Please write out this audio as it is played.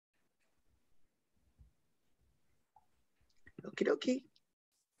Okie dokie.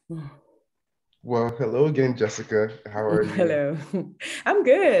 Well, hello again, Jessica. How are you? Hello. I'm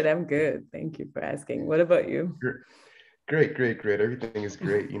good. I'm good. Thank you for asking. What about you? Great, great, great. Everything is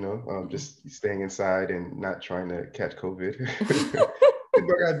great, just staying inside and not trying to catch COVID.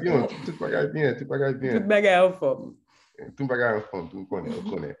 Tudo vai bien, tudo vai bien, tudo vai Tudo bien. bem, Alpha. Tudo vai fun, tudo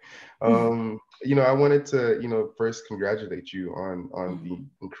kone. I wanted to, first congratulate you on the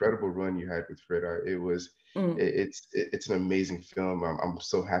incredible run you had with FREDA. It's an amazing film. I'm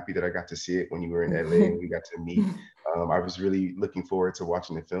so happy that I got to see it when you were in LA and we got to meet. I was really looking forward to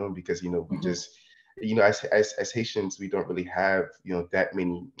watching the film because we just as Haitians, we don't really have that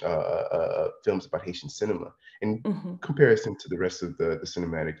many films about Haitian cinema in comparison to the rest of the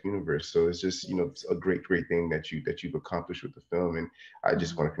cinematic universe. So it's just it's a great thing that you've accomplished with the film, and I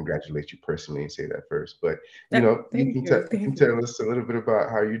just want to congratulate you personally and say that first. But you Thank can you. you can Thank you. tell us a little bit about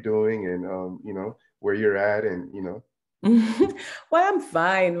how you're doing and where you're at and Well, I'm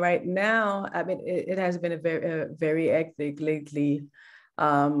fine right now. I mean, it has been a very hectic lately.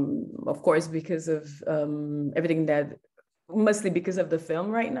 Of course, because of everything that, mostly because of the film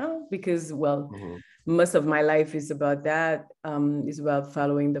right now, because, well, most of my life is about that, is about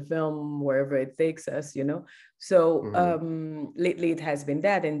following the film wherever it takes us. So lately it has been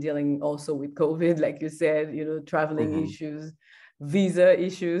that, and dealing also with COVID, like you said, traveling issues, visa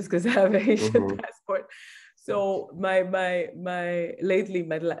issues, because I have a Haitian passport. So my lately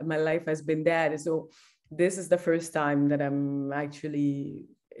my life has been that. And so this is the first time that I'm actually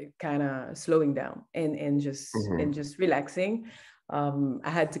kind of slowing down and just relaxing. I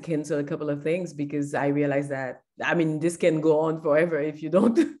had to cancel a couple of things because I realized that, I mean, this can go on forever if you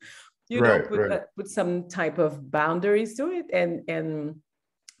don't put some type of boundaries to it, and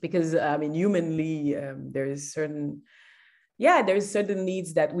because, I mean, humanly, there's certain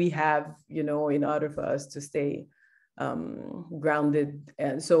needs that we have, in order for us to stay grounded.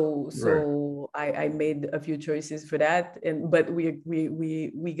 And so I made a few choices for that, but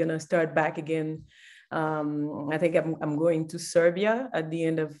we gonna start back again. I think I'm going to Serbia at the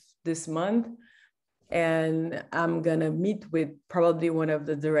end of this month, and I'm gonna meet with probably one of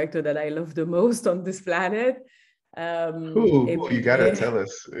the director that I love the most on this planet. Who you gotta tell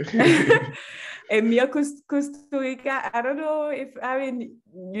us. Emia Kusturica. I don't know if, I mean,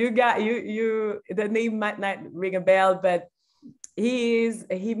 you the name might not ring a bell, but he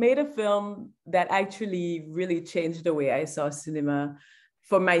made a film that actually really changed the way I saw cinema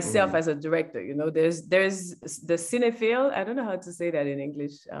for myself as a director. There's the cinephile. I don't know how to say that in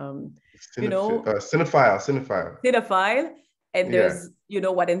English. Cinephile. And there's,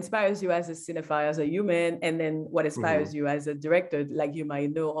 what inspires you as a cinephile, as a human, and then what inspires you as a director, like you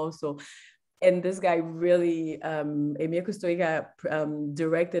might know also. And this guy really, Emir Kusturica,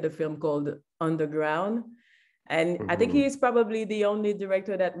 directed a film called Underground. And I think he is probably the only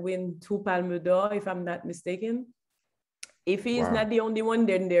director that win 2 Palme d'Or, if I'm not mistaken. If he is not the only one,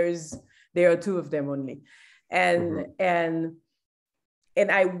 then there are 2 of them only. And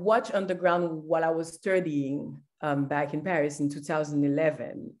I watched Underground while I was studying back in Paris in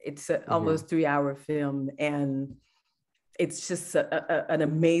 2011. It's an almost 3-hour film, and it's just an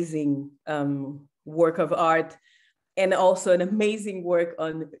amazing work of art, and also an amazing work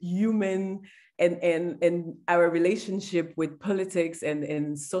on human and our relationship with politics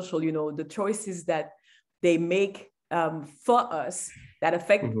and social, the choices that they make for us that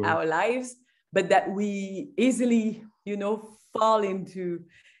affect our lives, but that we easily, fall into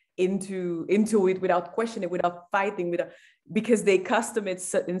it without questioning, without fighting, because they custom it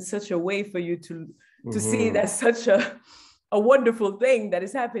in such a way for you to see it as such a wonderful thing that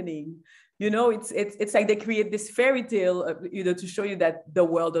is happening. It's like they create this fairy tale, to show you that the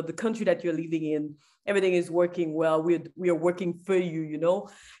world or the country that you're living in, everything is working well. We are working for you.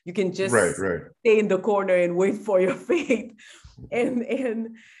 You can just stay in the corner and wait for your fate.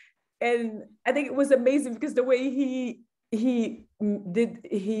 And I think it was amazing because the way he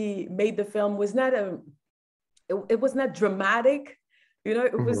made the film was not it was not dramatic.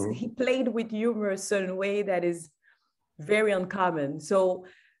 It was, he played with humor a certain way that is very uncommon. So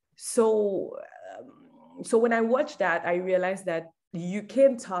when I watched that, I realized that you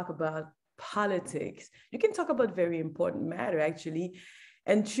can talk about politics. You can talk about very important matter, actually,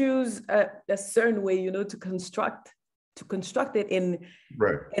 and choose a certain way, to construct it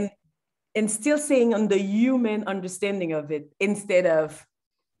and still saying on the human understanding of it, instead of,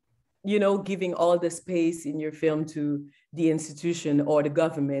 giving all the space in your film to the institution or the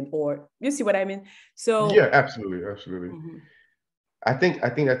government, or, you see what I mean? So yeah, absolutely. I think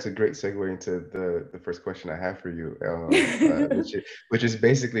that's a great segue into the first question I have for you, which is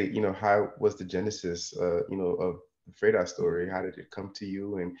basically, how was the genesis, of FREDA story. How did it come to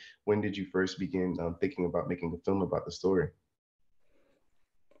you, and when did you first begin thinking about making a film about the story?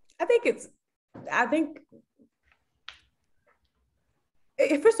 I think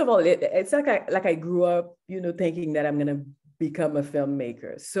first of all, it's like I grew up, thinking that I'm gonna become a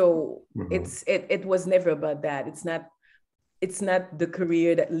filmmaker. So it was never about that. It's not the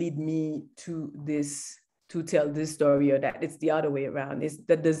career that lead me to this, to tell this story or that. It's the other way around. It's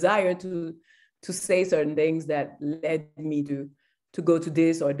the desire to say certain things that led me to go to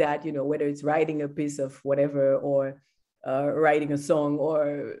this or that, whether it's writing a piece of whatever, or writing a song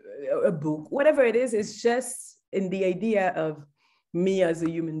or a book, whatever it is. It's just in the idea of me as a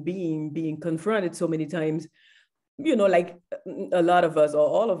human being being confronted so many times, like a lot of us or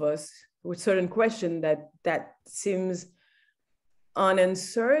all of us, with certain question that seems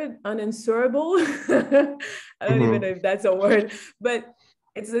unanswerable. I don't even know if that's a word, but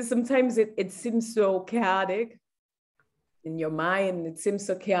it's just, sometimes it seems so chaotic in your mind. It seems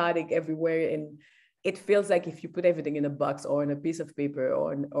so chaotic everywhere, and it feels like if you put everything in a box or on a piece of paper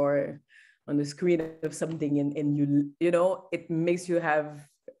or on the screen of something, and it makes you have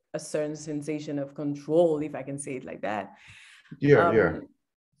a certain sensation of control, if I can say it like that. Yeah.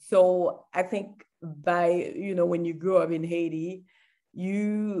 So I think by, when you grow up in Haiti,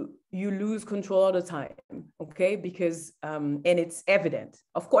 you lose control all the time, okay? Because and it's evident.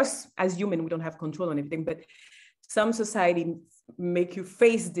 Of course, as human, we don't have control on everything, but some society make you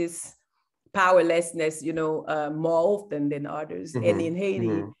face this powerlessness, more often than others. And in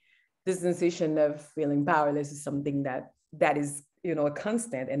Haiti, the sensation of feeling powerless is something that is, a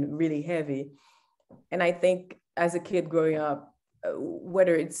constant and really heavy. And I think as a kid growing up,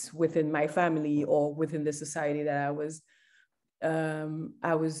 whether it's within my family or within the society that I was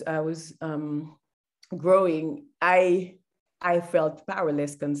growing, I felt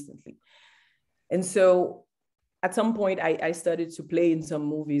powerless constantly. And so at some point I started to play in some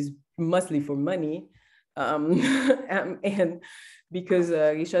movies, mostly for money. And because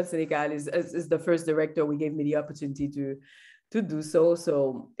Richard Senegal is the first director who gave me the opportunity to do so.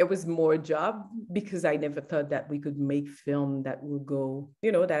 So it was more a job, because I never thought that we could make film that would go,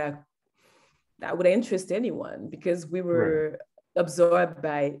 that would interest anyone, because we were absorbed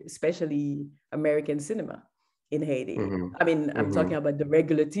by especially American cinema in Haiti. I mean, I'm talking about the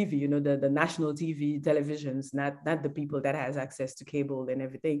regular TV, the national TV televisions, not the people that has access to cable and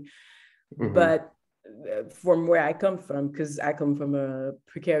everything. But from where I come from, because I come from a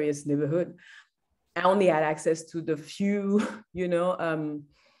precarious neighborhood, I only had access to the few, TV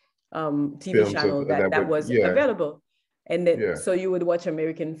Films channel that was available. And then, so you would watch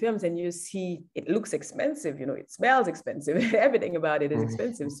American films and you see it looks expensive, it smells expensive, everything about it is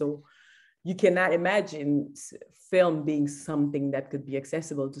expensive. So you cannot imagine film being something that could be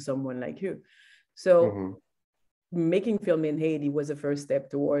accessible to someone like you. So making film in Haiti was a first step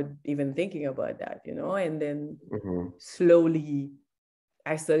toward even thinking about that, and then slowly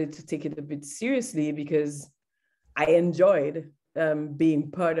I started to take it a bit seriously, because I enjoyed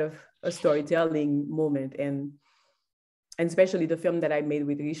being part of a storytelling moment. And especially the film that I made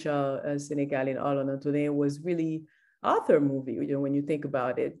with Richard Senegal and Arlon Antonin was really author movie, when you think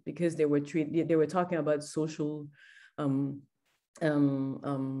about it, because they were talking about social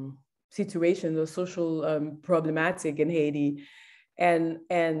situations or social problematic in Haiti.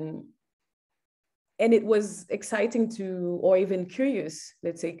 And it was exciting or even curious,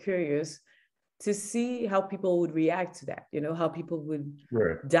 let's say curious, to see how people would react to that, how people would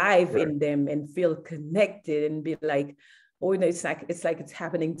dive in them and feel connected and be like, oh, it's like it's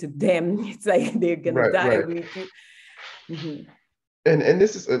happening to them. It's like they're gonna die with you. And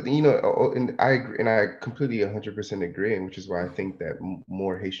this is and I agree, and I completely 100% agree, and which is why I think that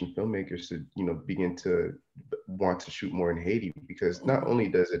more Haitian filmmakers should begin to want to shoot more in Haiti, because not only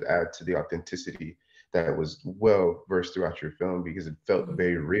does it add to the authenticity that was well versed throughout your film, because it felt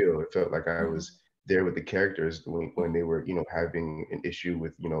very real. It felt like I was there with the characters when they were having an issue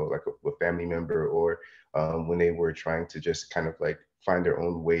with like a family member, or when they were trying to just kind of like find their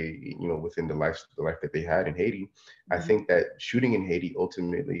own way within the life that they had in Haiti. I think that shooting in Haiti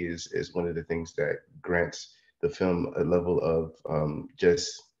ultimately is one of the things that grants the film a level of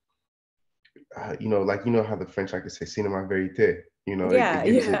just like how the French like to say cinéma vérité.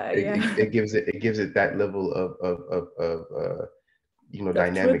 It gives it that level of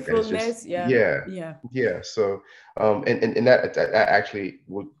dynamic that is just so and that actually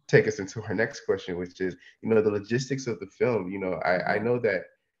will take us into our next question, which is the logistics of the film. I know that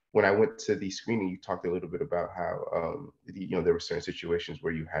when I went to the screening, you talked a little bit about how there were certain situations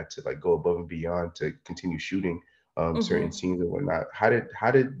where you had to like go above and beyond to continue shooting certain scenes and whatnot. How did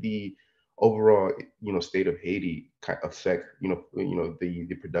the overall, state of Haiti affect,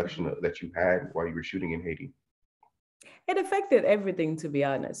 the production that you had while you were shooting in Haiti? It affected everything, to be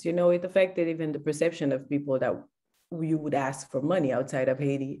honest. It affected even the perception of people that you would ask for money outside of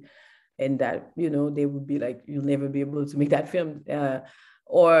Haiti, and that, they would be like, you'll never be able to make that film.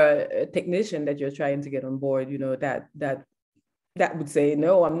 Or a technician that you're trying to get on board, that would say,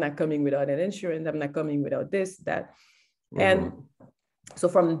 no, I'm not coming without an insurance. I'm not coming without this, that. And so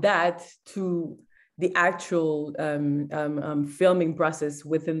from that to the actual filming process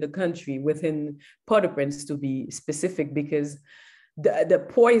within the country, within Port-au-Prince, to be specific, because the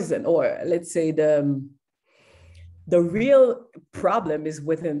poison, or let's say the real problem is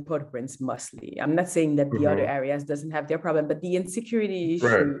within Port-au-Prince mostly. I'm not saying that the other areas doesn't have their problem, but the insecurity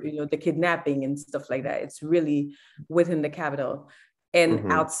issue, the kidnapping and stuff like that, it's really within the capital.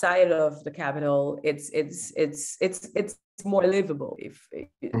 And outside of the capital, it's more livable if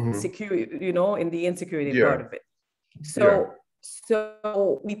secure, in the insecurity part of it. So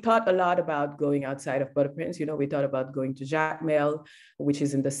we thought a lot about going outside of Port-au-Prince. We thought about going to Jacmel, which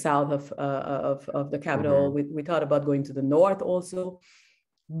is in the south of the capital. We thought about going to the north also.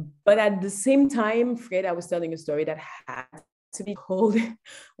 But at the same time, Fred, I was telling a story that had to be told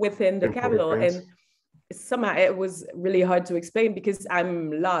within the capital. And somehow it was really hard to explain, because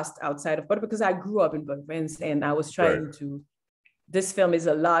I'm lost outside of Port-au-Prince, because I grew up in Port-au-Prince, and I was trying to, this film is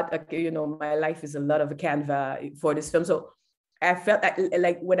a lot, my life is a lot of a canvas for this film. So I felt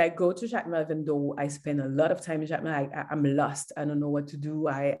like when I go to Jacmel, even though I spend a lot of time in Jacmel, I'm lost. I don't know what to do.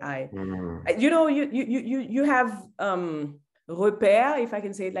 You have repères, if I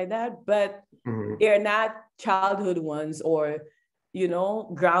can say it like that, but they're not childhood ones, or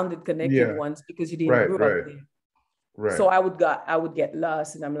grounded, connected ones, because you didn't grow up there. So I would get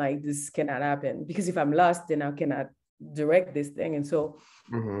lost, and I'm like, this cannot happen, because if I'm lost, then I cannot direct this thing. And so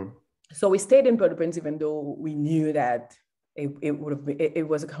we stayed in Port-au-Prince, even though we knew that it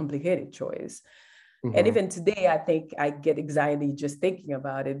was a complicated choice. And even today, I think I get anxiety just thinking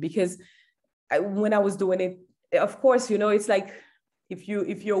about it, because when I was doing it, of course, it's like if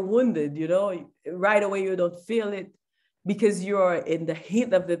you're wounded, right away you don't feel it, because you're in the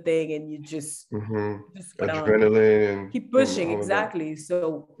heat of the thing, and you just adrenaline and keep pushing. Exactly.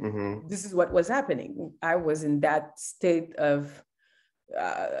 So this is what was happening. I was in that state of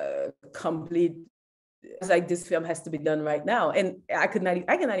complete, it's like, this film has to be done right now, and I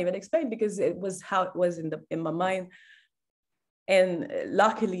cannot even explain, because it was how it was in my mind. And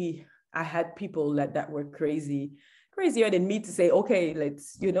luckily, I had people that were crazier than me to say, okay,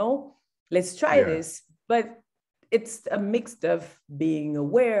 let's try this. But it's a mix of being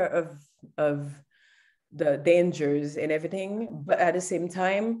aware of the dangers and everything, but at the same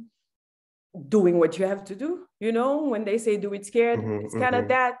time, doing what you have to do. When they say do it scared, it's kind of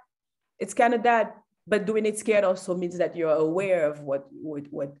that. It's kind of that. But doing it scared also means that you're aware of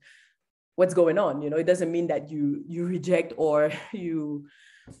what's going on. It doesn't mean that you reject, or you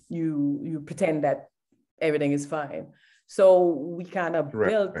pretend that everything is fine. So we kind of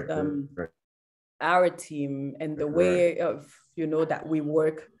built our team and the way of, that we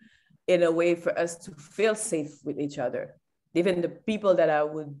work in a way for us to feel safe with each other. Even the people that I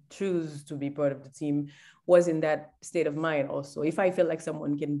would choose to be part of the team was in that state of mind also. If I feel like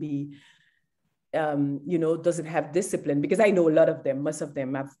someone can be, doesn't have discipline, because I know a lot of them, most of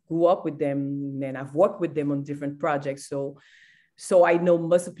them, I've grew up with them and I've worked with them on different projects. So I know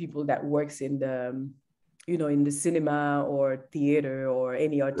most of the people that works in the, in the cinema or theater or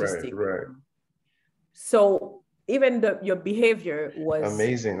any artistic. So even your behavior was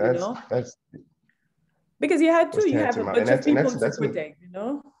amazing. That's because you had to, you have a bunch of people to protect,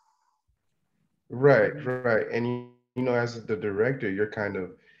 Right. And as the director, you're kind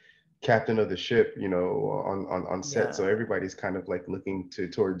of captain of the ship, on set. So everybody's kind of like looking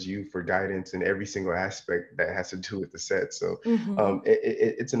towards you for guidance in every single aspect that has to do with the set. So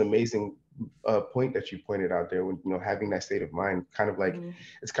it's an amazing point that you pointed out there, when having that state of mind, kind of like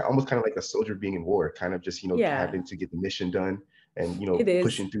it's almost kind of like a soldier being in war, kind of just having to get the mission done, and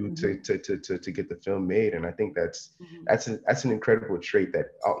pushing through to get the film made. And I think that's an incredible trait that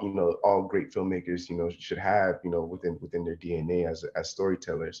all great filmmakers should have within their DNA as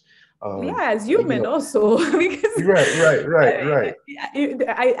storytellers. As human also, because right.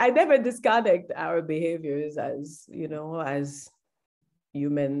 I never disconnect our behaviors as as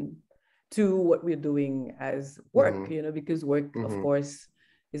human to what we're doing as work, because work, of course,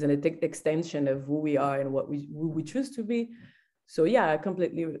 is an extension of who we are and who we choose to be. So I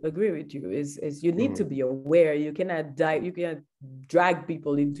completely agree with you. Is you need to be aware. You cannot drag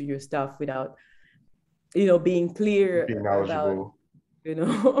people into your stuff without, being clear being knowledgeable. you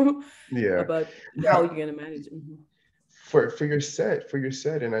know, Yeah. about how Now, you're gonna manage. for your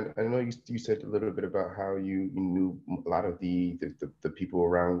set, and I know you said a little bit about how you knew a lot of the people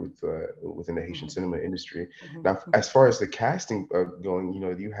around with within the Haitian cinema industry. Now, as far as the casting going,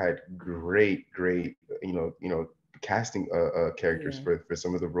 you had great casting characters Yeah. for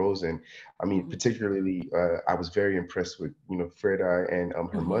some of the roles, and I mean particularly I was very impressed with Freda and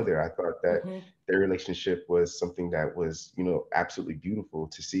her mother. I thought that their relationship was something that was absolutely beautiful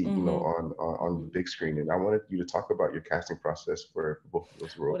to see on the big screen, and I wanted you to talk about your casting process for both of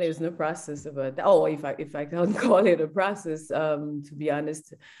those Well, roles. there's no process about that. Oh, if I can call it a process, to be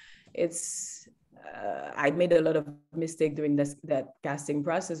honest, it's I made a lot of mistake during that casting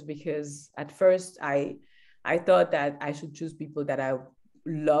process, because at first I thought that I should choose people that I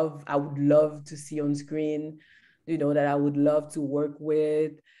would love to see on screen, that I would love to work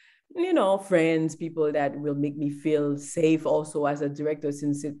with, friends, people that will make me feel safe also as a director,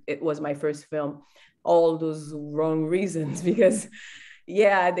 since it was my first film. All those wrong reasons, because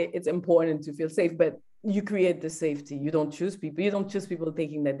yeah, it's important to feel safe, but you create the safety. You don't choose people. You don't choose people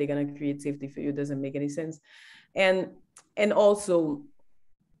thinking that they're gonna create safety for you. It doesn't make any sense. And also,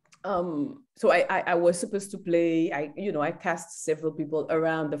 so I was supposed to play. I cast several people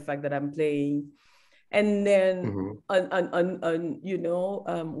around the fact that I'm playing, and then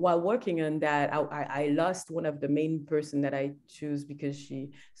while working on that, I lost one of the main person that I choose, because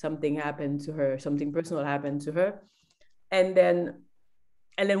something happened to her, something personal happened to her, and then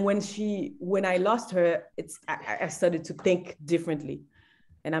when I lost her, I started to think differently,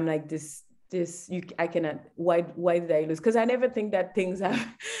 and I'm like, I cannot. Why did I lose? Because I never think that things have.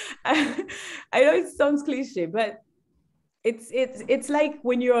 I know it sounds cliche, but it's like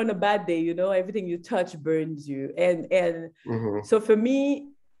when you're on a bad day, everything you touch burns you, and so for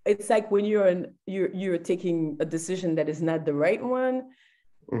me, it's like when you're taking a decision that is not the right one.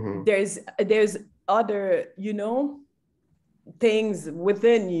 There's other things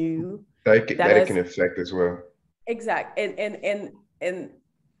within you that That it has can affect as well. exact and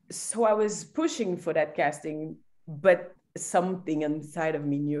so I was pushing for that casting, but something inside of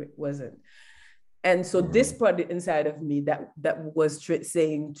me knew it wasn't. And so this part inside of me that was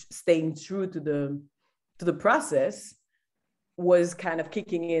staying true to the process was kind of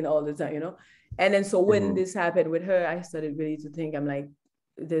kicking in all the time. And then so when this happened with her, I started really to think, I'm like,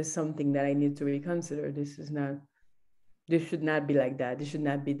 there's something that I need to reconsider. This should not be like that. This should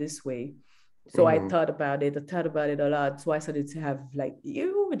not be this way. So I thought about it. I thought about it a lot. So I started to have like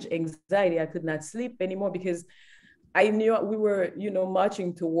huge anxiety. I could not sleep anymore, because I knew we were,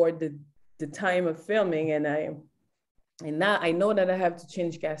 marching toward the time of filming, and now I know that I have to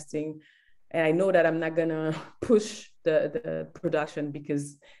change casting, and I know that I'm not gonna push the production,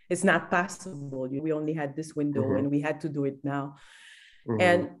 because it's not possible. We only had this window, and we had to do it now.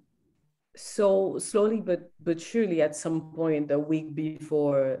 And so slowly but surely, at some point a week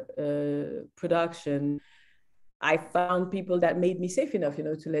before production, I found people that made me safe enough,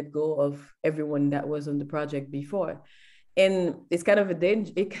 to let go of everyone that was on the project before. And it's kind of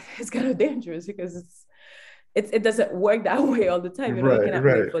it's kind of dangerous, because it doesn't work that way all the time. You Right, cannot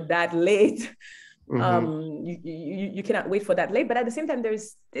wait right. for that late. You cannot wait for that late. But at the same time,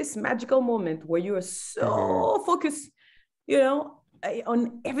 there's this magical moment where you are so focused,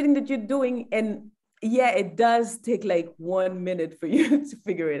 on everything that you're doing. And yeah, it does take like 1 minute for you to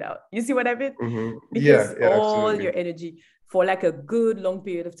figure it out. You see what I mean? Yeah, Because yeah, all absolutely. your energy, for like a good long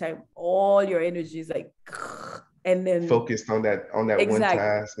period of time, all your energy is like, and then Focused on that one exact,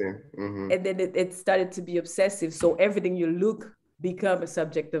 task, and and then it started to be obsessive. So everything you look become a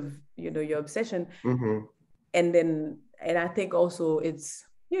subject of your obsession. And I think also it's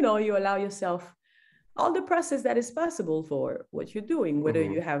you allow yourself all the process that is possible for what you're doing, whether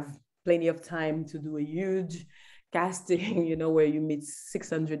you have plenty of time to do a huge casting, where you meet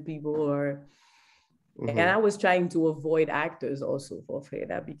 600 people, or and I was trying to avoid actors also for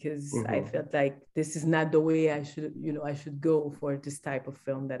FREDA, because I felt like this is not the way I should go for this type of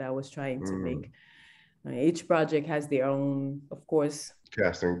film that I was trying to make. Each project has their own, of course,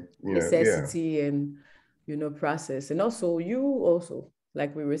 casting. Yeah. necessity and process. And also you also,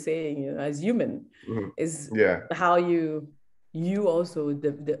 like we were saying, as human, is Yeah. how you also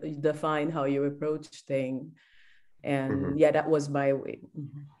define how you approach thing. And yeah, that was my way.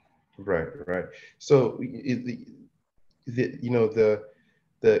 Right, right. So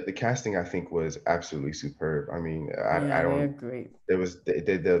the casting, I think, was absolutely superb. I mean, I Yeah, they're don't. great. There was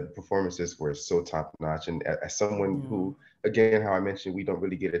the performances were so top notch, and as someone Yeah. who again, how I mentioned, we don't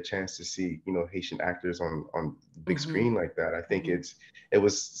really get a chance to see, Haitian actors on big screen like that. I think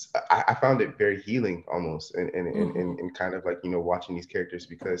I found it very healing almost, and kind of like, watching these characters,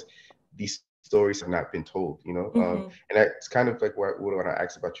 because these stories have not been told, and that's kind of like what I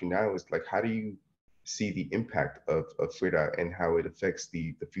ask about you now is like, how do you see the impact of FREDA and how it affects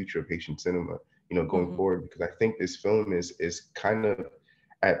the future of Haitian cinema, going forward? Because I think this film is kind of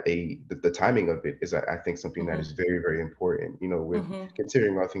at the timing of it is, I think, something that is very, very important, with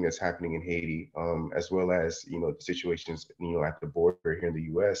considering everything that's happening in Haiti, as well as, the situations, at the border here in the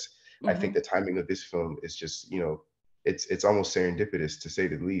US. I think the timing of this film is just, it's almost serendipitous, to say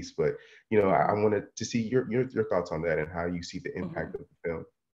the least. But, I wanted to see your thoughts on that and how you see the impact of the film.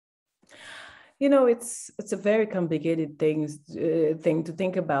 It's a very complicated thing to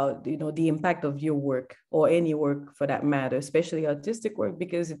think about, the impact of your work, or any work for that matter, especially artistic work,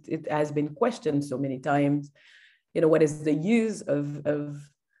 because it has been questioned so many times. What is the use of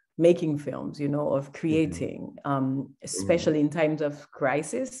making films, of creating, especially in times of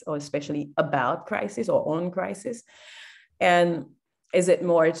crisis, or especially about crisis or on crisis? And is it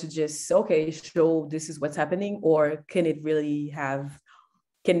more to just, okay, show this is what's happening, or can it really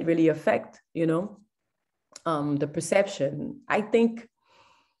affect, the perception? I think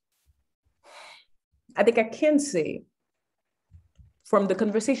I can say, from the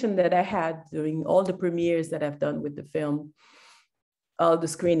conversation that I had during all the premieres that I've done with the film, all the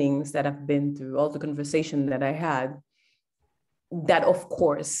screenings that I've been through, all the conversation that I had, that of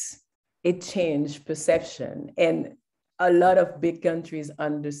course it changed perception. And a lot of big countries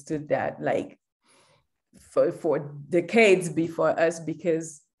understood that, like, for decades before us,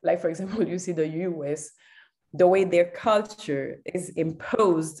 because, like, for example, you see the US, the way their culture is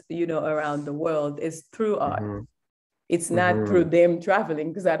imposed, around the world is through art. It's not through them traveling,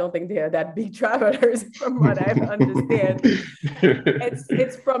 because I don't think they are that big travelers, from what I understand.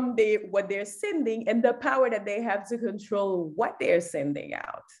 It's from what they're sending, and the power that they have to control what they're sending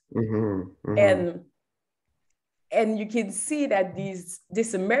out. And you can see that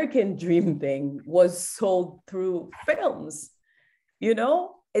this American dream thing was sold through films.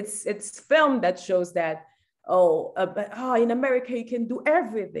 It's film that shows that, in America you can do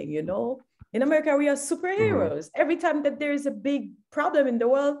everything. In America we are superheroes. Every time that there is a big problem in the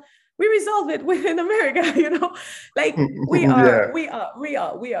world, we resolve it within America. Like, we are.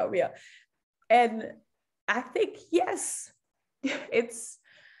 And I think, yes, it's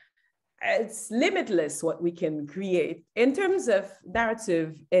limitless what we can create in terms of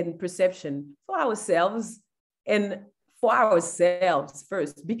narrative and perception for ourselves, and for ourselves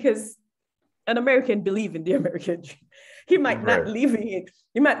first, because an American believes in the American dream. He might not live in it.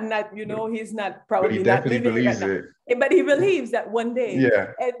 He might not, he's not probably not living it right now. But he believes that one day.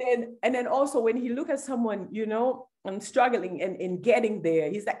 Yeah. And then also when he look at someone, and struggling and getting there,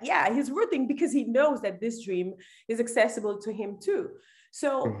 he's like, yeah, he's rooting, because he knows that this dream is accessible to him too.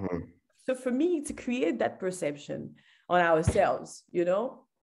 So, so for me to create that perception on ourselves,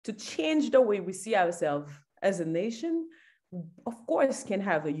 to change the way we see ourselves as a nation, of course, can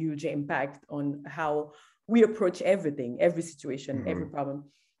have a huge impact on how we approach everything, every situation, every problem,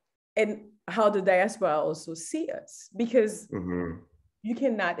 and how the diaspora also see us. Because you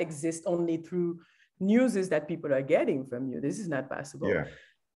cannot exist only through news that people are getting from you. This is not possible.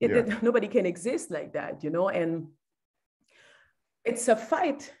 Nobody can exist like that, and it's a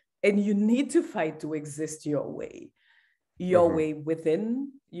fight, and you need to fight to exist your way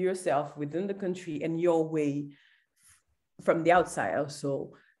within yourself, within the country, and your way from the outside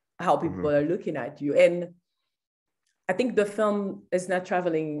also, how people are looking at you. And I think the film is not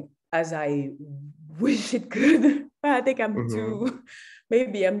traveling as I wish it could. I think I'm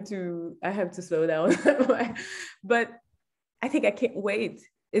I have to slow down. But I think I can't wait.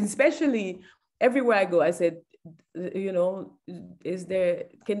 And especially everywhere I go, I said, can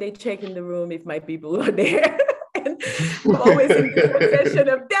they check in the room if my people are there? And I'm always in this obsession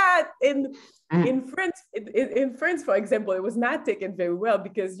of that. In France, for example, it was not taken very well,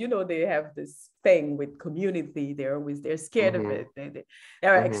 because they have this thing with community. They're scared of it. They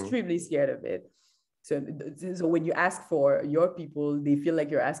are extremely scared of it. So when you ask for your people, they feel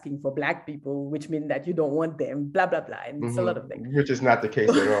like you're asking for Black people, which means that you don't want them, blah, blah, blah. And it's a lot of things. Which is not the case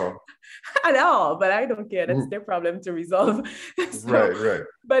at all. At all, but I don't care. That's their problem to resolve. Right.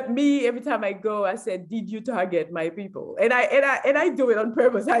 But me, every time I go, I said, did you target my people? And I do it on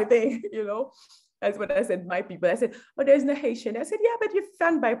purpose, I think, That's what I said, my people. I said, oh, there's no Haitian. I said, yeah, but you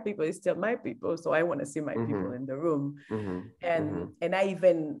found my people. It's still my people. So I want to see my people in the room. And I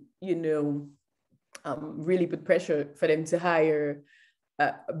even, really put pressure for them to hire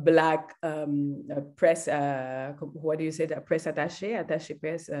Black press, what do you say, that press attaché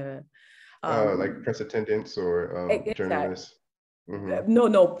press? Like press attendants or Exactly. journalists. Mm-hmm.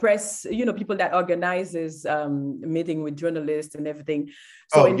 No, press, people that organizes meeting with journalists and everything.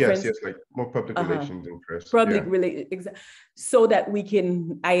 So Oh, in yes, France, yes, like more public relations and press. public Yeah. really, so that we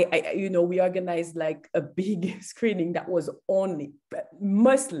can, we organized like a big screening that was only,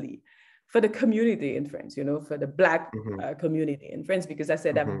 mostly for the community in France, for the Black community in France, because I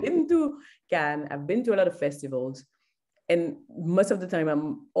said, I've been to Cannes, I've been to a lot of festivals, and most of the time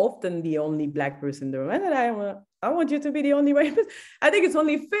I'm often the only Black person in the room. And I want you to be the only white person. I think it's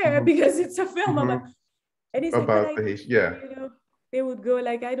only fair because it's a film about, and he's like, but About the Haitian, they would go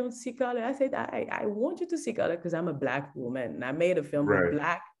like, I don't see color. I said, I want you to see color because I'm a Black woman. And I made a film with right,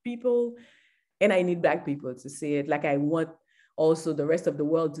 Black people, and I need Black people to see it. Like I want also the rest of the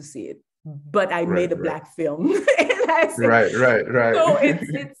world to see it. But I right, made a right, Black film. And I said, right. so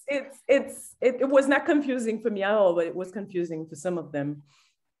it was not confusing for me at all, but it was confusing for some of them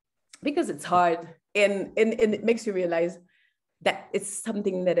because it's hard, and it makes you realize that it's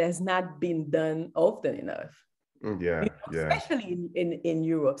something that has not been done often enough. Yeah, yeah. Especially in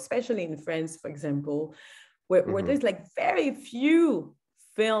Europe, especially in France, for example, where there's like very few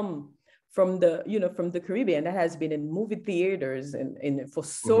film from the Caribbean that has been in movie theaters and for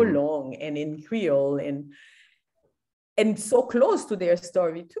so long, and in Creole, and so close to their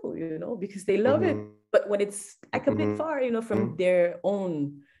story too, because they love it. But when it's like a bit far, from their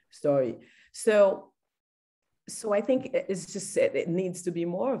own story. So I think it's just, it needs to be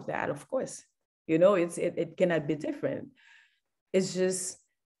more of that, of course. It cannot be different. It's just,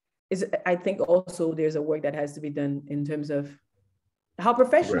 I think also there's a work that has to be done in terms of how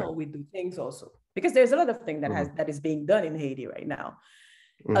professional we do things also. Because there's a lot of things that is being done in Haiti right now.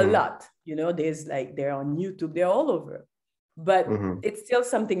 A lot, there's like, they're on YouTube, they're all over. But it's still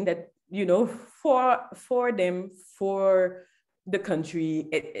something that, for them, for the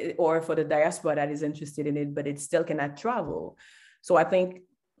country, or for the diaspora that is interested in it, but it still cannot travel. So I think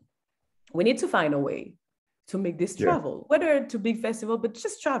we need to find a way to make this travel, whether to big festival, but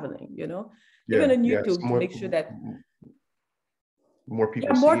just traveling, even on YouTube, to make sure that more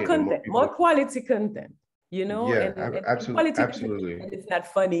people see more it, and content, more quality content, Yeah, and absolutely, quality absolutely. and it's not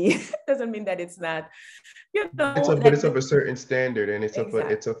funny. Doesn't mean that it's not, but it's of a certain standard, and it's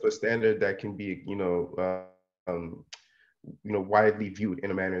exactly. of a standard that can be, widely viewed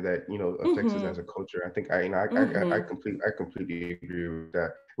in a manner that affects us as a culture. I think I completely agree with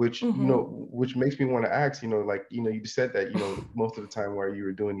that. Which which makes me want to ask, you said that most of the time while you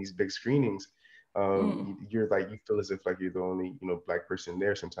were doing these big screenings, you're like, you feel as if like you're the only Black person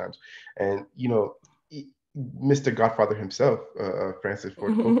there sometimes, and Mr. Godfather himself, Francis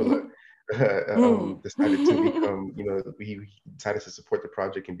Ford Coppola, decided to become, he decided to support the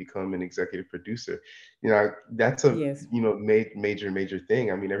project and become an executive producer. That's a, Yes. Major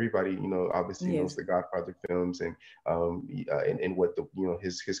thing. I mean, everybody, obviously knows Yes. the Godfather films, and what the,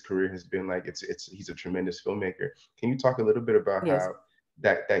 his career has been like. He's a tremendous filmmaker. Can you talk a little bit about Yes. how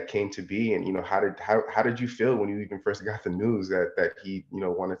that came to be, and how did you feel when you even first got the news that he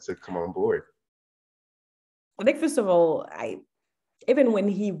wanted to come on board? I think first of all, even when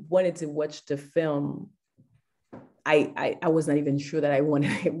he wanted to watch the film, I was not even sure that I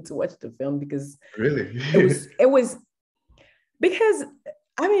wanted him to watch the film, because Really? it was because,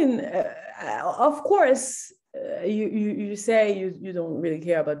 I mean, of course, you say you don't really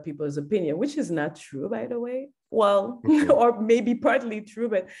care about people's opinion, which is not true, by the way. Well, or maybe partly true,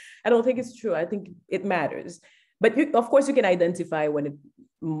 but I don't think it's true. I think it matters. But of course, you can identify when it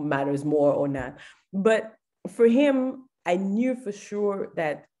matters more or not. But for him, I knew for sure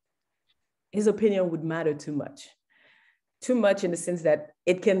that his opinion would matter too much in the sense that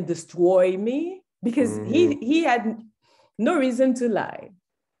it can destroy me, because he had no reason to lie.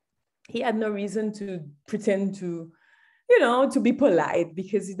 He had no reason to pretend to, to be polite,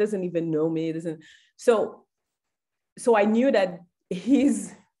 because he doesn't even know me. So I knew that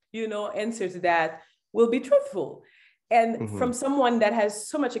his, answer to that will be truthful. And from someone that has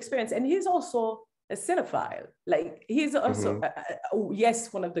so much experience, and he's also a cinephile. Like, he's also,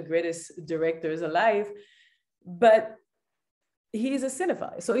 yes, one of the greatest directors alive, but he's a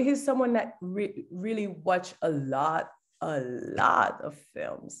cinephile. So he's someone that really watch a lot of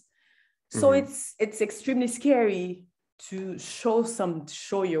films. So it's extremely scary to show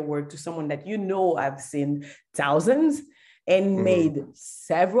your work to someone that I've seen thousands and made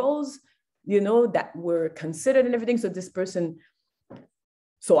severals, that were considered and everything. So this person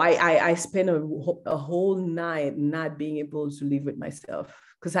So I spent a whole night not being able to live with myself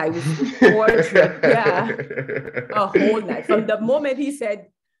because I was tortured. Yeah, a whole night. From the moment he said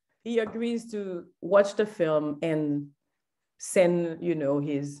he agrees to watch the film and send,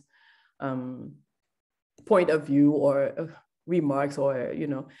 his point of view or remarks or,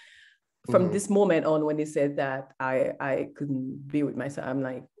 from this moment on, when he said that I couldn't be with myself, I'm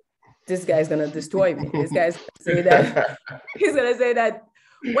like, this guy's gonna destroy me. This guy's gonna say that. He's gonna say that.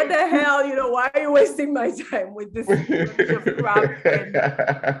 What the hell? Why are you wasting my time with this bunch of crap?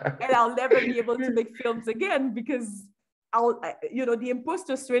 And I'll never be able to make films again because the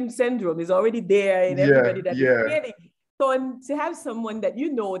imposter syndrome is already there in everybody that is creating. So, and to have someone that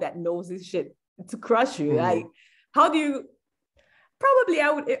that knows this shit to crush you, like, how do you? Probably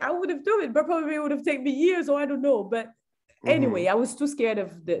I would have done it, but probably it would have taken me years, or I don't know. But anyway, I was too scared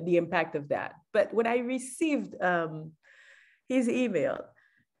of the impact of that. But when I received his email,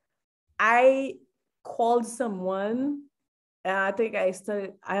 I called someone. I think I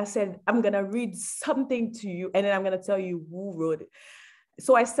said, I'm going to read something to you, and then I'm going to tell you who wrote it.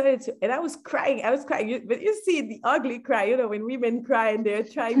 So I started to, and I was crying. But you see the ugly cry, when women cry and they're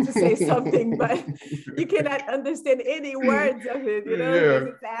trying to say something, but you cannot understand any words of it,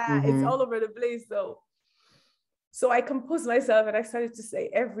 because it's all over the place. So I composed myself and I started to say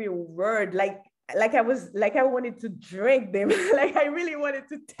every word, like I wanted to drink them, like I really wanted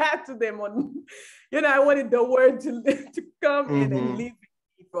to tattoo them on, I wanted the word to come in and live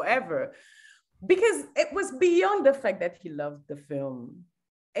with me forever. Because it was beyond the fact that he loved the film.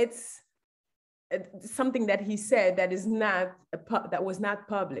 It's something that he said that was not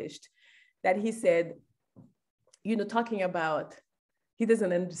published, that he said, talking about, he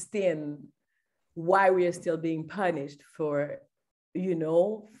doesn't understand why we are still being punished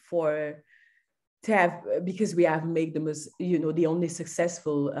because we have made the most, the only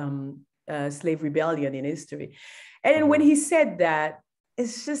successful slave rebellion in history. And when he said that,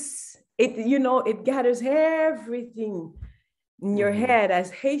 it's just, it gathers everything in your head as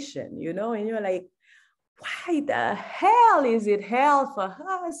Haitian, and you're like, why the hell is it hell for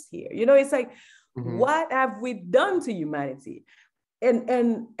us here? It's like, what have we done to humanity?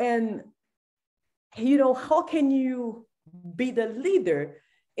 And how can you be the leader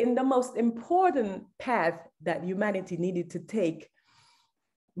in the most important path that humanity needed to take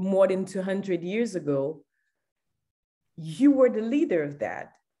more than 200 years ago? You were the leader of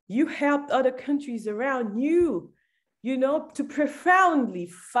that. You helped other countries around you, to profoundly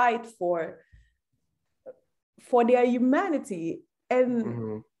fight for their humanity.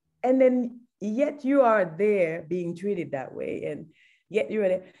 And then yet you are there being treated that way. And yet you are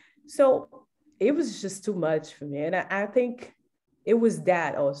there. So it was just too much for me. And I think it was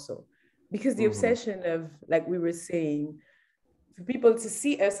that also, because the obsession of, like we were saying, for people to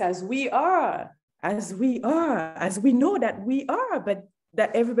see us as we are, as we know that we are, but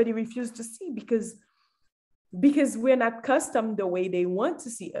that everybody refused to see because we're not accustomed the way they want to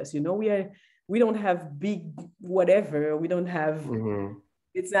see us. We don't have big whatever. We don't have,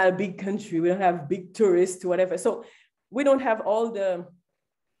 it's not a big country. We don't have big tourists, whatever. So we don't have all the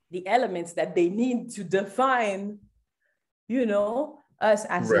elements that they need to define, us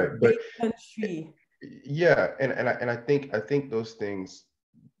as a big country. Yeah, and I think those things,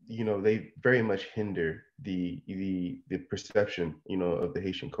 they very much hinder the perception, of the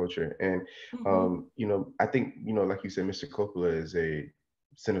Haitian culture. And I think, like you said, Mr. Coppola is a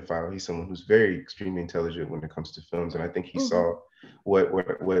cinephile. He's someone who's very extremely intelligent when it comes to films, and I think he saw what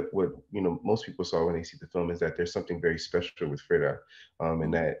most people saw when they see the film, is that there's something very special with FREDA,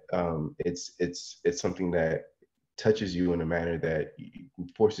 and that it's something that touches you in a manner that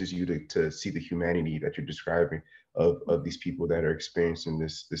forces you to see the humanity that you're describing of these people that are experiencing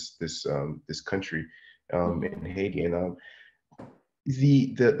this country in Haiti. And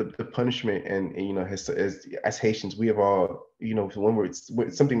the punishment, and as Haitians, we have all, it's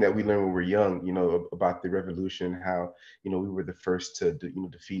something that we learn when we're young, about the revolution, how we were the first to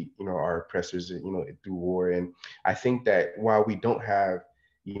defeat our oppressors, through war. And I think that while we don't have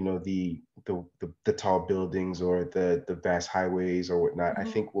the tall buildings or the vast highways or whatnot, I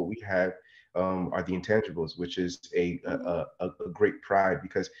think what we have are the intangibles, which is a great pride,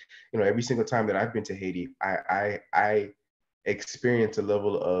 because every single time that I've been to Haiti, I experience a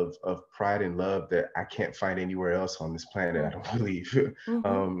level of pride and love that I can't find anywhere else on this planet, I don't believe.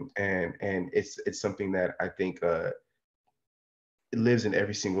 And it's something that I think it lives in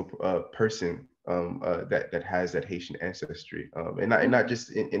every single person that has that Haitian ancestry, and not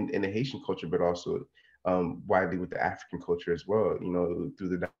just in the Haitian culture, but also widely with the African culture as well, through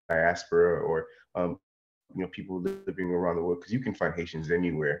the diaspora, or people living around the world, because you can find Haitians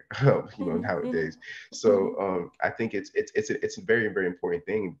anywhere, nowadays. Mm-hmm. So I think it's a very, very important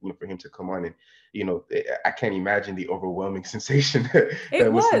thing, for him to come on. And I can't imagine the overwhelming sensation It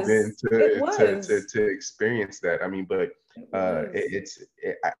that must have been was. It was. to experience that. I mean, but It was.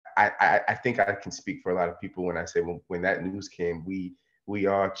 I think I can speak for a lot of people when I say, when that news came, we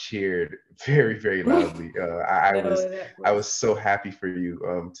all cheered very, very loudly. No, that I was was. so happy for you,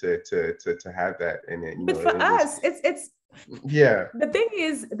 to have that. And then, But for it was, us, it's yeah. the thing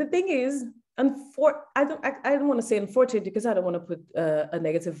is, I don't want to say unfortunate, because I don't want to put a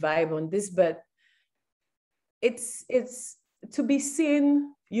negative vibe on this, but it's to be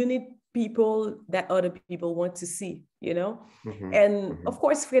seen, you need people that other people want to see. Hmm. And Hmm. of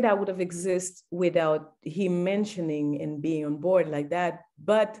course, Freda would have existed without him mentioning and being on board like that.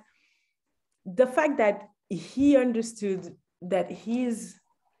 But the fact that he understood that he's,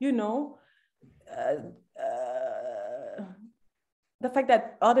 you know, uh, uh, the fact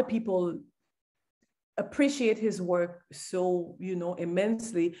that other people appreciate his work so,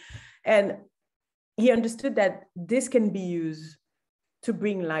 immensely, and he understood that this can be used to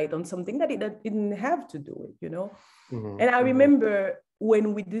bring light on something that it didn't have to do it. Hmm. And I Hmm. remember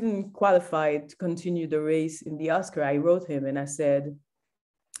when we didn't qualify to continue the race in the Oscar, I wrote him and I said,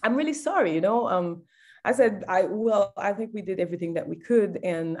 I'm really sorry. I said, I think we did everything that we could.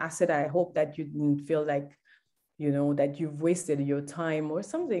 And I said, I hope that you didn't feel like, that you've wasted your time or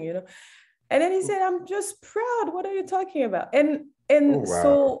something. And then he said, I'm just proud. What are you talking about? And Oh, and wow.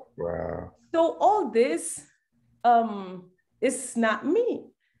 so Wow. so all this is not me.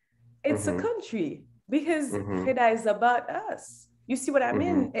 It's a Hmm. country, because Hmm. FREDA is about us. You see what I Hmm.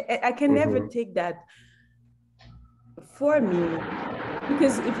 mean? I can never Hmm. take that for me,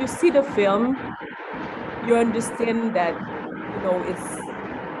 because if you see the film, you understand that, it's,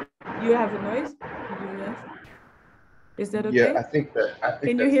 you have a noise. Did you realize? Is that Yeah, okay? I think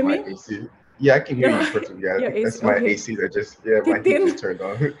Can you that's hear my me? AC. Yeah, I can hear you No, perfectly. Yeah, I your think AC. that's my Okay, AC that just, yeah, my kicked heat just in. turned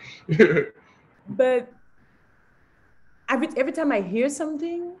on. But every time I hear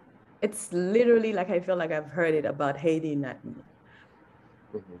something, it's literally like I feel like I've heard it about Haiti, not me.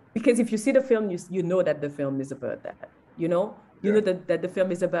 Hmm. Because if you see the film, you know that the film is about that. You Yeah. know that the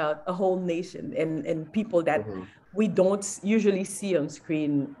film is about a whole nation, and people that Hmm. we don't usually see on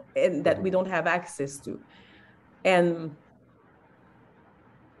screen, and that we Hmm. don't have access to. And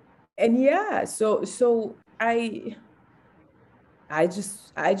yeah, so I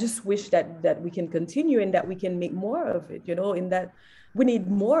just wish that we can continue, and that we can make more of it, in that we need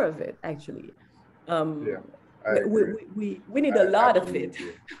more of it, actually. Yeah, um I agree. we need a I lot of absolutely it.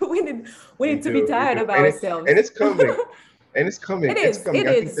 do. We need to be We tired do, of and ourselves. it's coming, and it's coming, It it's is, coming.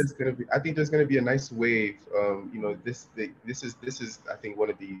 it is. I think there's gonna be a nice wave. This is I think one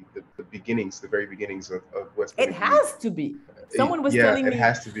of the beginnings, the very beginnings of what's It gonna be. has to be. Someone was Yeah, telling it me,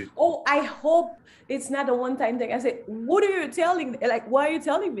 has to be. oh, I hope it's not a one-time thing. I said, what are you telling me? Like, why are you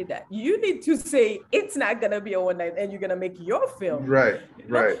telling me that? You need to say it's not gonna be a one night and you're gonna make your film, Right,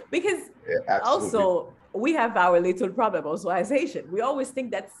 right. because Yeah, absolutely. also we have our little problem also as Haitian. We always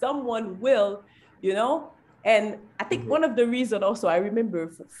think that someone will, you know. And I think Hmm. one of the reasons also, I remember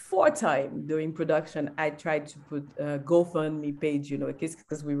four times during production, I tried to put a GoFundMe page,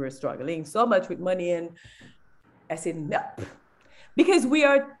 because we were struggling so much with money. And I said, nope, because we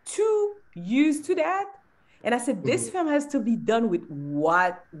are too used to that. And I said, this Hmm. film has to be done with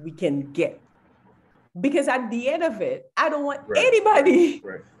what we can get. Because at the end of it, I don't want Right, anybody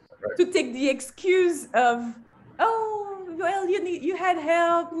right, right. to take the excuse of, oh, well, you had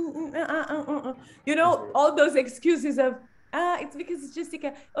help. Hmm. All those excuses of, it's because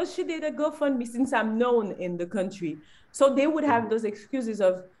Jessica, oh, she did a GoFundMe since I'm known in the country. So they would have Hmm. those excuses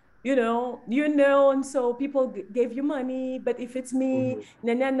of, and so people gave you money, but if it's me,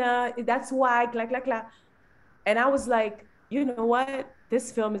 Hmm. that's why, clack. And I was like, you know what?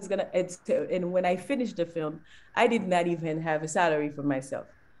 This film is gonna. And when I finished the film, I did not even have a salary for myself.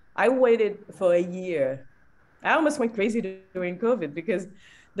 I waited for a year. I almost went crazy during COVID, because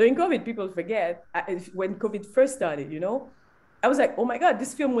during COVID, people forget, when COVID first started. I was like, oh my God,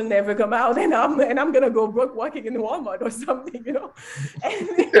 this film will never come out, and I'm gonna go broke working in Walmart or something.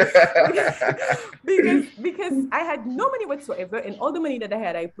 And because I had no money whatsoever, and all the money that I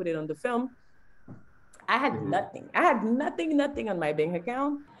had, I put it on the film. I had Hmm. nothing. I had nothing on my bank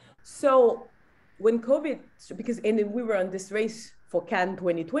account. So when COVID, and then we were on this race for Cannes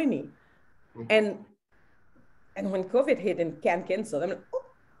 2020, Hmm. and when COVID hit and Cannes canceled, I'm like, oh,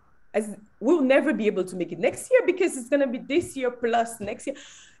 we'll never be able to make it next year, because it's gonna be this year plus next year.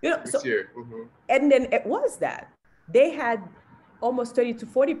 This So, year. Hmm. and then it was that they had almost 30 to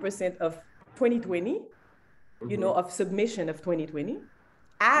 40% of 2020, you know, of submission of 2020,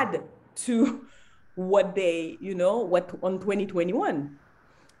 add to what they, you know, what on 2021.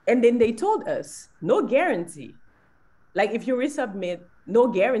 And then they told us, no guarantee. Like if you resubmit, no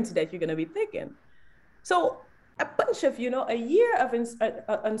guarantee that you're going to be taken. So a bunch of, you know, a year of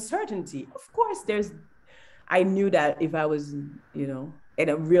uncertainty. Of course, I knew that if I was, you know, in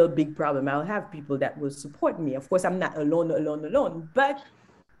a real big problem, I'll have people that will support me. Of course, I'm not alone. But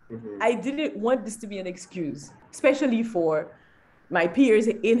I didn't want this to be an excuse, especially for my peers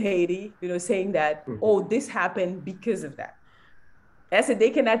in Haiti, you know, saying that, oh, this happened because of that. I said they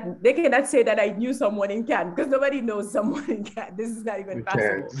cannot say that I knew someone in Cannes because nobody knows someone in Cannes. This is not even You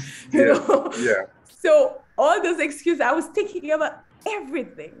can't. possible, you Yeah. know. Yeah. So all those excuses, I was thinking about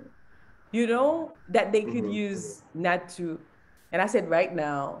everything, you know, that they could use not to. And I said, right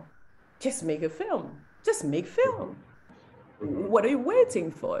now, just make a film. Just make film. What are you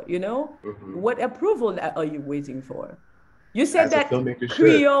waiting for? You know, what approval are you waiting for? You said As a that filmmaker should.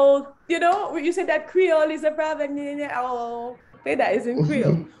 Creole, you know, you said that Creole is a problem. Oh, FREDA is in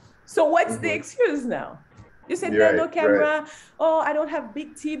Creole. So what's the excuse now? You said there are no camera. Oh, I don't have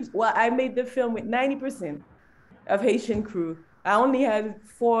big teams. Well, I made the film with 90% of Haitian crew. I only had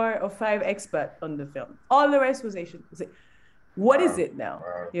 4 or 5 experts on the film. All the rest was Haitian. What is it now?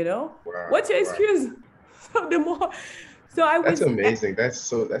 You know, what's your excuse? So the more, so I was. That's amazing. That's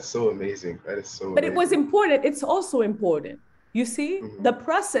so amazing. That is so. But amazing. it was important. It's also important. You see, the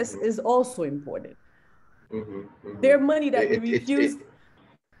process is also important. Their money that we refused.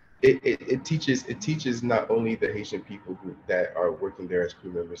 It teaches not only the Haitian people that are working there as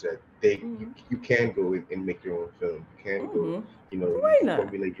crew members that you can go and make your own film. You can go, you know, you can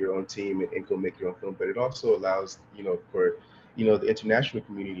formulate your own team and go make your own film. But it also allows, you know, for, you know, the international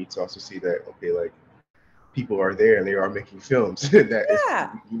community to also see that, okay, like people are there and they are making films. That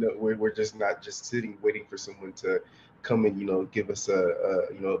is, you know, we're just not just sitting waiting for someone to come and, you know, give us a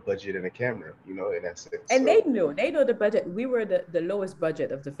you know, a budget and a camera, you know, and that's it. And they know the budget. We were the lowest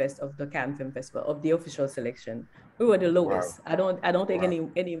budget of the Cannes Film Festival, of the official selection. We were the lowest. Wow. I don't think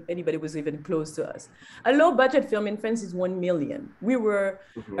anybody was even close to us. A low budget film in France is 1 million. We were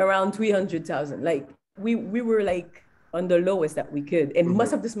around 300,000. Like we were like on the lowest that we could. And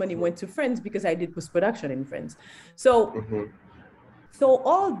most of this money went to France because I did post-production in France. So so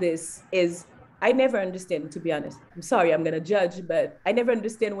all this is, I never understand, to be honest. I'm sorry, I'm going to judge, but I never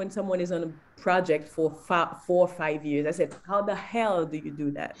understand when someone is on a project for 4 or 5 years. I said, how the hell do you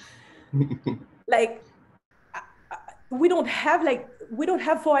do that? Like, we don't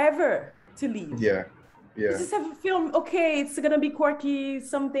have forever to leave. Yeah. Yeah. Just have a film. Okay, it's going to be quirky.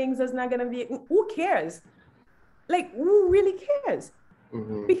 Some things it's not going to be. Who cares? Like, who really cares?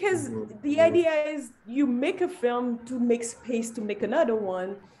 Because the idea is you make a film to make space to make another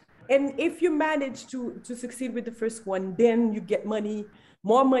one. And if you manage to succeed with the first one, then you get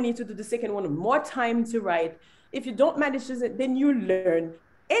more money to do the second one, more time to write. If you don't manage to, then you learn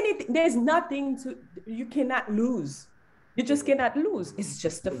anything. There's nothing you cannot lose. You just cannot lose. It's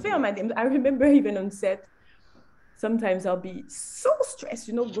just a film. And I remember even on set, sometimes I'll be so stressed,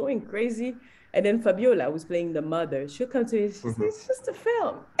 you know, going crazy. And then Fabiola, who's playing the mother, she'll come to me, it's just a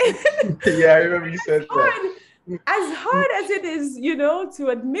film. Yeah, I remember you said that. As hard as it is, you know, to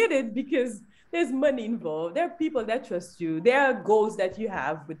admit it, because there's money involved. There are people that trust you. There are goals that you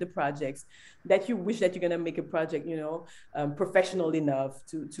have with the projects that you wish that you're going to make a project, you know, professional enough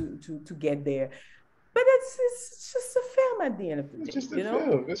to get there. But it's just a film at the end of the day. It's just a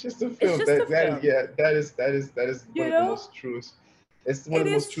film. It's just a film. That is one of the most truest. It's one of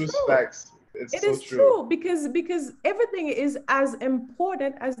the most truest facts. It is true because everything is as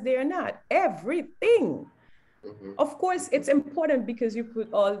important as they are not. Everything. Of course, it's important because you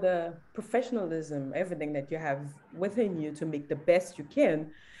put all the professionalism, everything that you have within you to make the best you can.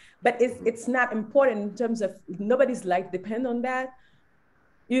 But it's not important in terms of nobody's life depend on that,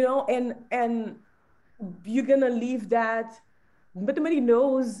 you know, and you're gonna leave that, but nobody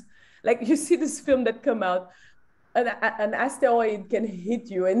knows. Like you see this film that come out, an asteroid can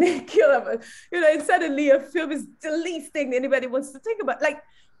hit you and then kill them, you know, and suddenly a film is the least thing anybody wants to think about. Like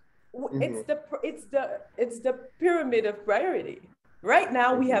it's the pyramid of priority. Right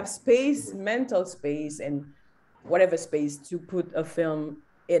now we have space, mental space, and whatever space to put a film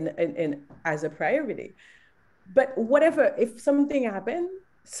in as a priority. But whatever, if something happened,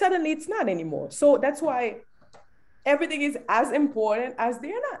 suddenly it's not anymore. So that's why everything is as important as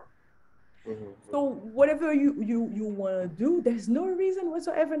they're not. So whatever you want to do, there's no reason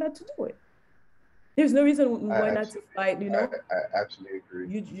whatsoever not to do it. There's no reason why not to fight, you know? I absolutely agree.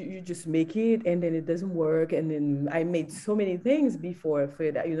 You just make it and then it doesn't work. And then I made so many things before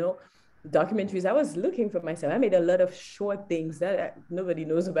FREDA, you know? documentaries. I was looking for myself. I made a lot of short things that nobody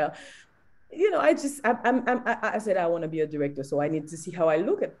knows about. I said I want to be a director, so I need to see how I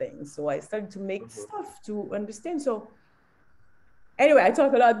look at things. So I started to make stuff to understand. So anyway, I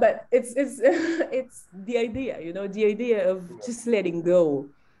talk a lot, but it's it's the idea, the idea of just letting go.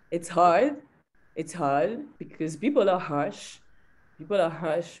 It's hard. It's hard because people are harsh. People are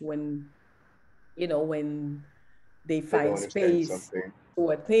harsh when when they They don't find understand space something. to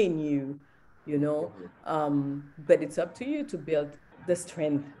attain you, but it's up to you to build the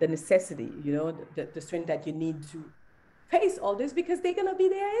strength, the necessity, the strength that you need to face all this, because they're gonna be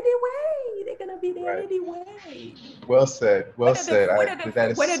there anyway. They're gonna be there Right. anyway. Well said. Well said.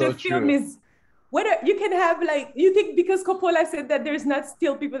 That is Whether the so film true. is, whether you can have, like, you think because Coppola said that there's not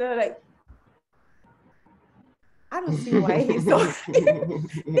still people that are like, I don't see why he's so there's gonna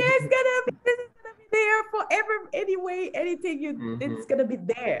be, this is gonna be there forever anyway. Anything it's gonna be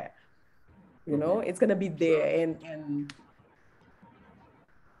there. It's gonna be there. And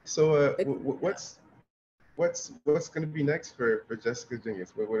so what's gonna be next for Gessica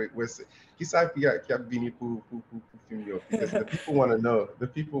Geneus? Qui sabe que a Bini pour filmer? Because the people want to know. The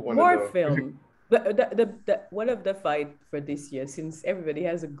people want to more know. film. The one of the fight for this year, since everybody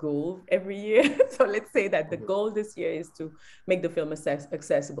has a goal every year, so let's say that the goal this year is to make the film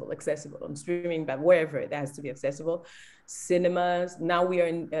accessible on streaming, but wherever it has to be accessible. Cinemas, now we are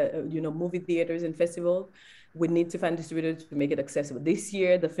in movie theaters and festival. We need to find distributors to make it accessible. This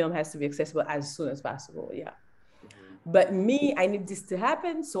year the film has to be accessible as soon as possible. Yeah. But me, I need this to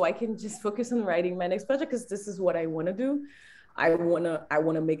happen so I can just focus on writing my next project, because this is what I want to do. I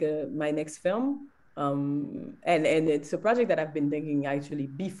wanna make my next film, and it's a project that I've been thinking actually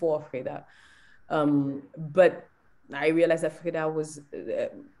before FREDA, but I realized that FREDA was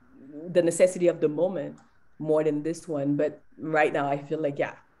the necessity of the moment more than this one. But right now I feel like,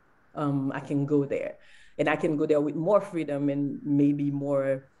 yeah, I can go there, and I can go there with more freedom and maybe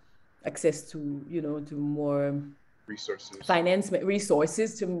more access to to more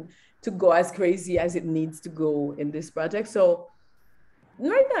resources to go as crazy as it needs to go in this project. So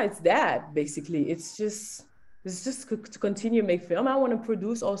right now it's that, basically. It's just to continue make film. I want to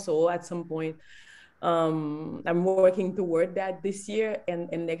produce also at some point. I'm working toward that this year and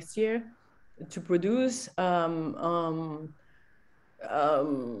next year to produce. I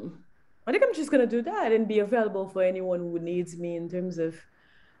think I'm just gonna do that and be available for anyone who needs me in terms of,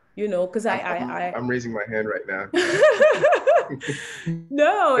 because I'm raising my hand right now.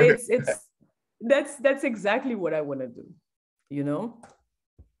 No, that's exactly what I want to do.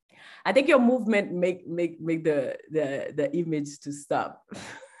 I think your movement make the image to stop.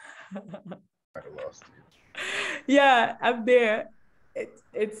 I lost you. Yeah, I'm there.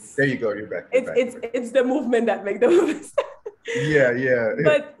 It's there you go. You're back. It's the movement that make the movement. Yeah.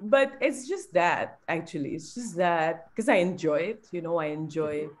 But it's just that, actually. It's just that because I enjoy it. I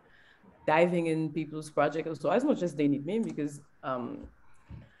enjoy diving in people's projects so as much as they need me, because and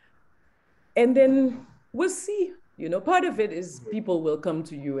then we'll see. Part of it is people will come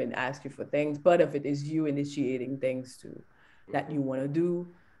to you and ask you for things. Part of it is you initiating things that you want to do.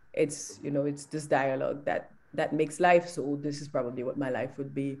 It's it's this dialogue that makes life. So this is probably what my life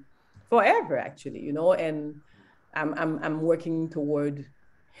would be forever, actually. And I'm working toward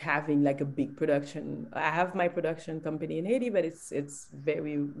having like a big production. I have my production company in Haiti, but it's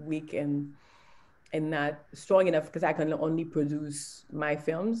very weak and not strong enough, because I can only produce my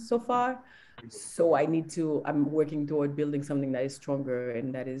films so far. So I'm working toward building something that is stronger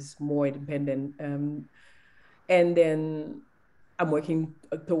and that is more independent. And then I'm working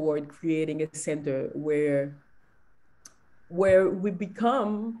toward creating a center where we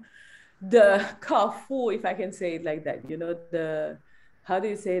become the Carrefour, if I can say it like that. How do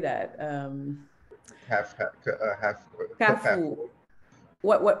you say that? Half Carrefour.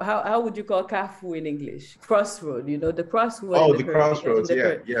 How would you call Carrefour in English? Crossroad, the crossroad. Oh, the crossroads.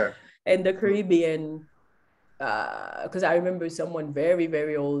 Yeah. And the Caribbean, because I remember someone very,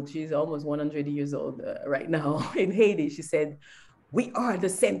 very old, she's almost 100 years old right now in Haiti. She said, "We are the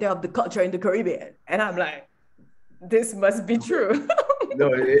center of the culture in the Caribbean." And I'm like, this must be true.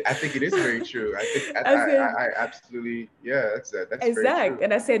 No, I think it is very true. I absolutely, yeah, that's exactly. very true.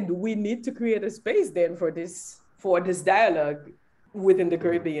 And I said, we need to create a space then for this dialogue within the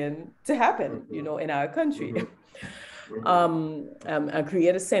Caribbean to happen, in our country.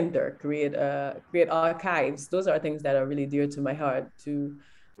 Create a center, create archives. Those are things that are really dear to my heart, to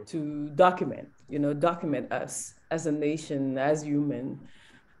document us as a nation, as human,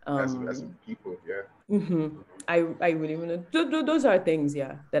 as a people. Yeah. I really want to do. Those are things,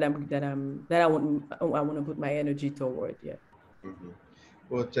 yeah, that I want to put my energy toward. Yeah.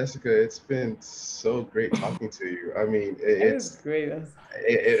 Well, Jessica, it's been so great talking to you. I mean, It was great. You're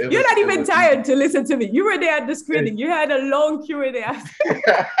was not even tired to listen to me. You were there at the it, screening. You had a long Q&A after.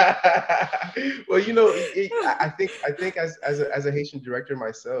 well, I think as a Haitian director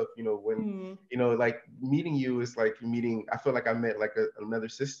myself, when like meeting you is like meeting. I feel like I met like another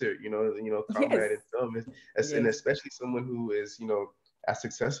sister, Yes. comrade in film, and Yes. especially someone who is as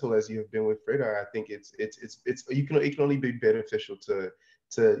successful as you have been with Freda. I think it's it can only be beneficial to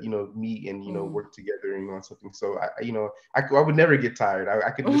meet and work together and on something. So I would never get tired.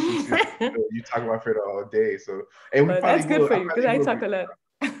 I could listen to you talk about Freda all day. So and we Well, probably that's good will. for you because I talk a lot.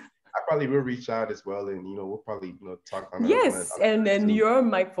 I probably will reach out as well, and we'll probably talk Yes, on a and time then soon. your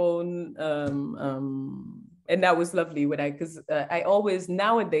microphone, and that was lovely when because I always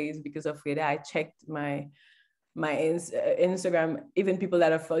nowadays because of it I checked my Instagram, even people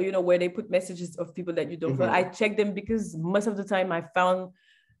that are follow, where they put messages of people that you don't follow. I check them because most of the time I found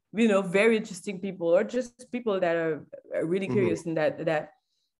very interesting people or just people that are really curious and that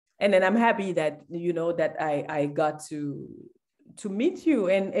and then I'm happy that that I got to meet you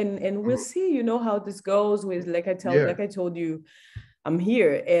and we'll see how this goes with like Yeah. I told you I'm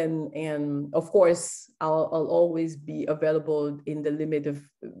here and of course I'll always be available in the limit of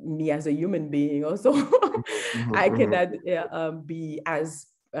me as a human being also. I cannot be as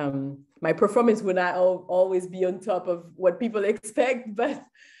my performance will not always be on top of what people expect, but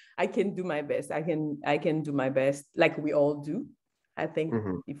I can do my best. I can do my best like we all do. I think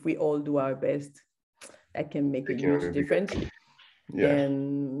if we all do our best, that can make a It can huge only be good. difference. Yeah.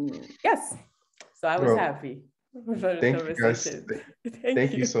 And yes, so I was Well, happy for the thank you guys. conversation. Thank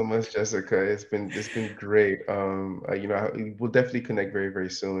Thank you you. so much, Jessica. It's been great. We'll definitely connect very, very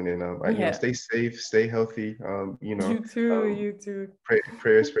soon. And Yeah, stay safe, stay healthy. you too. Um, You too.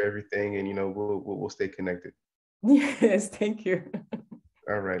 prayers for everything, and we'll stay connected. Yes, thank you.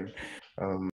 All righty.